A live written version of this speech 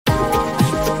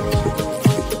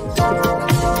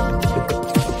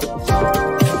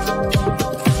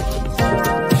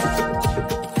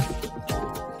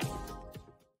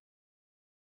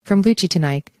From Gucci to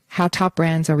Nike, how top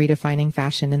brands are redefining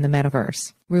fashion in the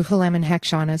metaverse. Ruholamin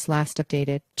Haqshanas last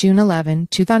updated, June 11,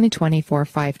 2024,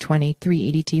 5:23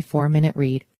 EDT 4-minute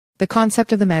read. The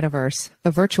concept of the metaverse,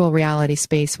 a virtual reality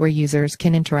space where users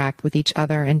can interact with each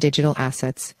other and digital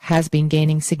assets, has been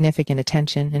gaining significant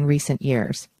attention in recent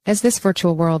years. As this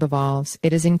virtual world evolves,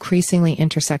 it is increasingly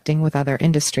intersecting with other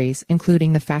industries,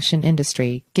 including the fashion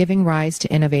industry, giving rise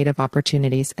to innovative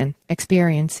opportunities and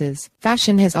experiences.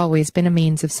 Fashion has always been a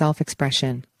means of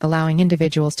self-expression, allowing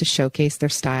individuals to showcase their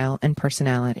style and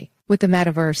personality. With the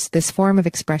metaverse, this form of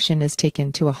expression is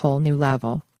taken to a whole new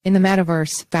level. In the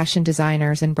metaverse, fashion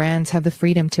designers and brands have the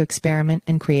freedom to experiment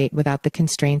and create without the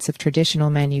constraints of traditional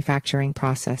manufacturing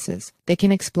processes. They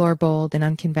can explore bold and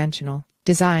unconventional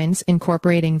designs,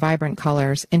 incorporating vibrant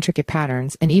colors, intricate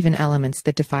patterns, and even elements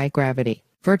that defy gravity.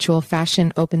 Virtual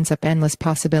fashion opens up endless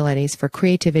possibilities for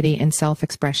creativity and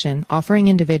self-expression, offering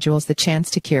individuals the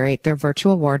chance to curate their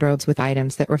virtual wardrobes with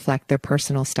items that reflect their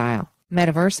personal style.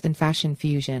 Metaverse and fashion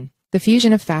fusion. The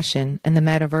fusion of fashion and the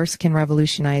metaverse can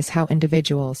revolutionize how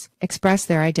individuals express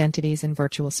their identities in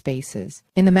virtual spaces.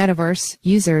 In the metaverse,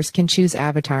 users can choose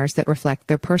avatars that reflect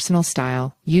their personal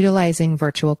style, utilizing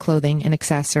virtual clothing and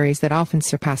accessories that often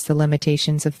surpass the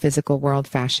limitations of physical world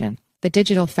fashion. The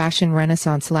digital fashion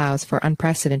renaissance allows for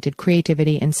unprecedented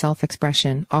creativity and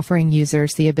self-expression, offering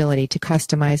users the ability to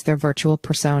customize their virtual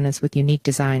personas with unique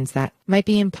designs that might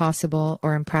be impossible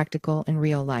or impractical in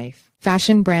real life.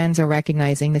 Fashion brands are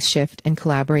recognizing this shift and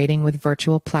collaborating with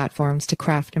virtual platforms to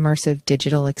craft immersive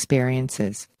digital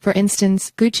experiences. For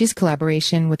instance, Gucci's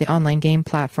collaboration with the online game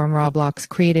platform Roblox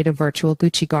created a virtual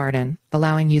Gucci garden,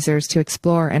 allowing users to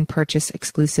explore and purchase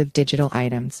exclusive digital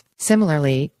items.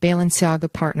 Similarly,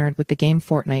 Balenciaga partnered with the game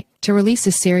Fortnite to release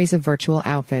a series of virtual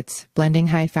outfits, blending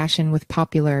high fashion with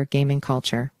popular gaming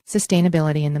culture.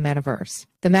 Sustainability in the metaverse.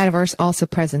 The metaverse also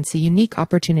presents a unique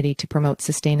opportunity to promote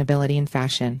sustainability in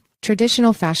fashion.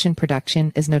 Traditional fashion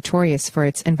production is notorious for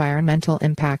its environmental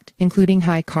impact, including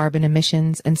high carbon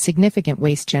emissions and significant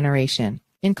waste generation.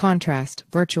 In contrast,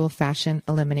 virtual fashion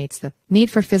eliminates the need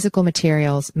for physical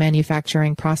materials,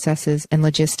 manufacturing processes, and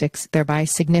logistics, thereby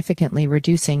significantly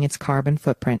reducing its carbon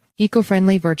footprint.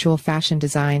 Eco-friendly virtual fashion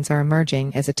designs are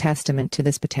emerging as a testament to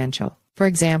this potential. For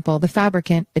example, The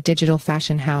Fabricant, a digital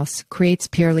fashion house, creates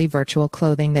purely virtual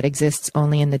clothing that exists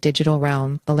only in the digital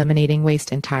realm, eliminating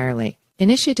waste entirely.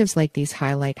 Initiatives like these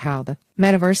highlight how the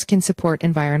metaverse can support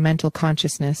environmental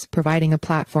consciousness, providing a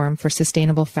platform for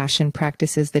sustainable fashion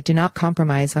practices that do not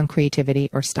compromise on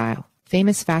creativity or style.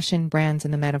 Famous fashion brands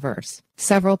in the metaverse.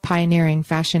 Several pioneering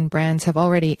fashion brands have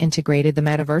already integrated the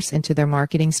metaverse into their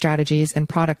marketing strategies and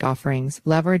product offerings,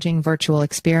 leveraging virtual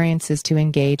experiences to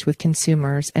engage with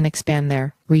consumers and expand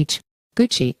their reach.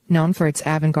 Gucci, known for its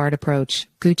avant-garde approach,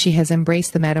 Gucci has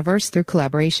embraced the metaverse through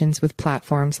collaborations with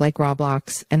platforms like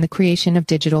Roblox and the creation of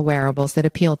digital wearables that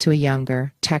appeal to a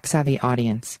younger, tech-savvy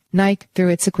audience. Nike, through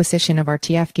its acquisition of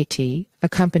RTFKT, a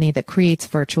company that creates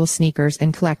virtual sneakers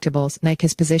and collectibles, Nike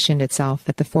has positioned itself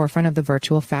at the forefront of the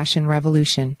virtual fashion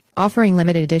revolution, offering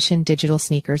limited edition digital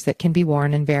sneakers that can be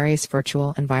worn in various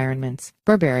virtual environments.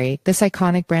 Burberry, this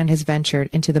iconic brand, has ventured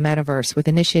into the metaverse with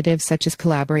initiatives such as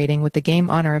collaborating with the game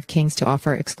Honor of Kings to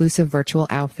offer exclusive virtual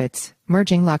outfits,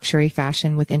 merging luxury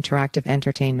fashion with interactive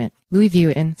entertainment. Louis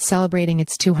Vuitton, celebrating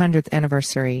its 200th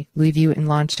anniversary, Louis Vuitton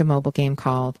launched a mobile game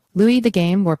called Louis the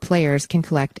Game, where players can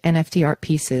collect NFT art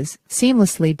pieces,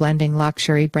 seamlessly blending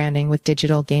luxury branding with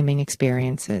digital gaming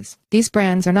experiences. These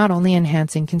brands are not only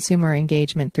enhancing consumer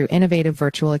engagement through innovative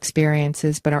virtual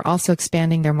experiences, but are also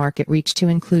expanding their market reach to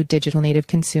include digital native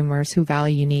consumers who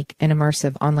value unique and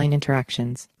immersive online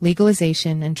interactions.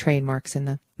 Legalization and trademarks in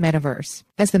the metaverse.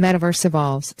 As the metaverse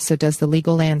evolves, so does the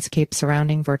legal landscape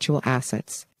surrounding virtual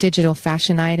assets. Digital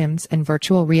fashion items and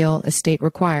virtual real estate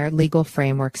require legal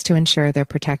frameworks to ensure their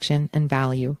protection and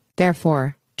value.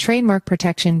 Therefore, trademark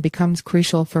protection becomes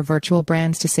crucial for virtual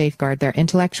brands to safeguard their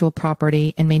intellectual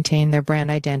property and maintain their brand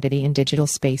identity in digital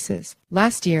spaces.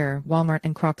 Last year, Walmart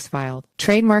and Crocs filed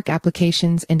trademark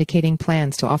applications indicating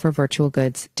plans to offer virtual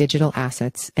goods, digital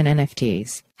assets, and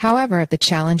NFTs. However, the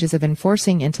challenges of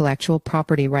enforcing intellectual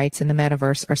property rights in the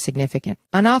metaverse are significant.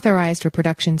 Unauthorized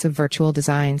reproductions of virtual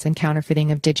designs and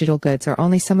counterfeiting of digital goods are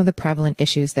only some of the prevalent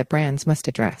issues that brands must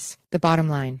address. The bottom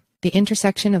line. The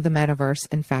intersection of the metaverse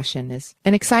and fashion is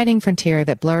an exciting frontier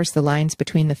that blurs the lines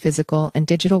between the physical and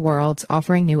digital worlds,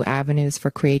 offering new avenues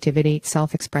for creativity,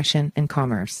 self-expression, and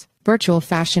commerce. Virtual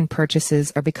fashion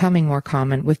purchases are becoming more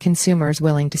common, with consumers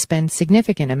willing to spend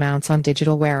significant amounts on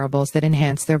digital wearables that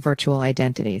enhance their virtual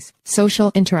identities.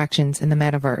 Social interactions in the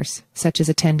metaverse, such as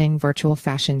attending virtual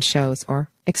fashion shows or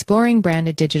exploring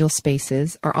branded digital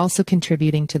spaces, are also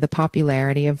contributing to the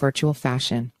popularity of virtual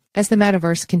fashion. As the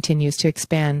metaverse continues to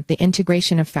expand, the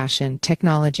integration of fashion,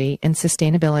 technology, and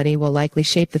sustainability will likely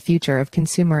shape the future of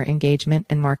consumer engagement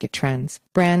and market trends.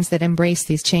 Brands that embrace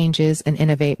these changes and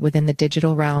innovate within the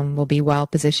digital realm will be well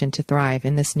positioned to thrive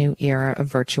in this new era of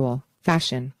virtual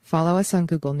fashion. Follow us on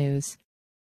Google News.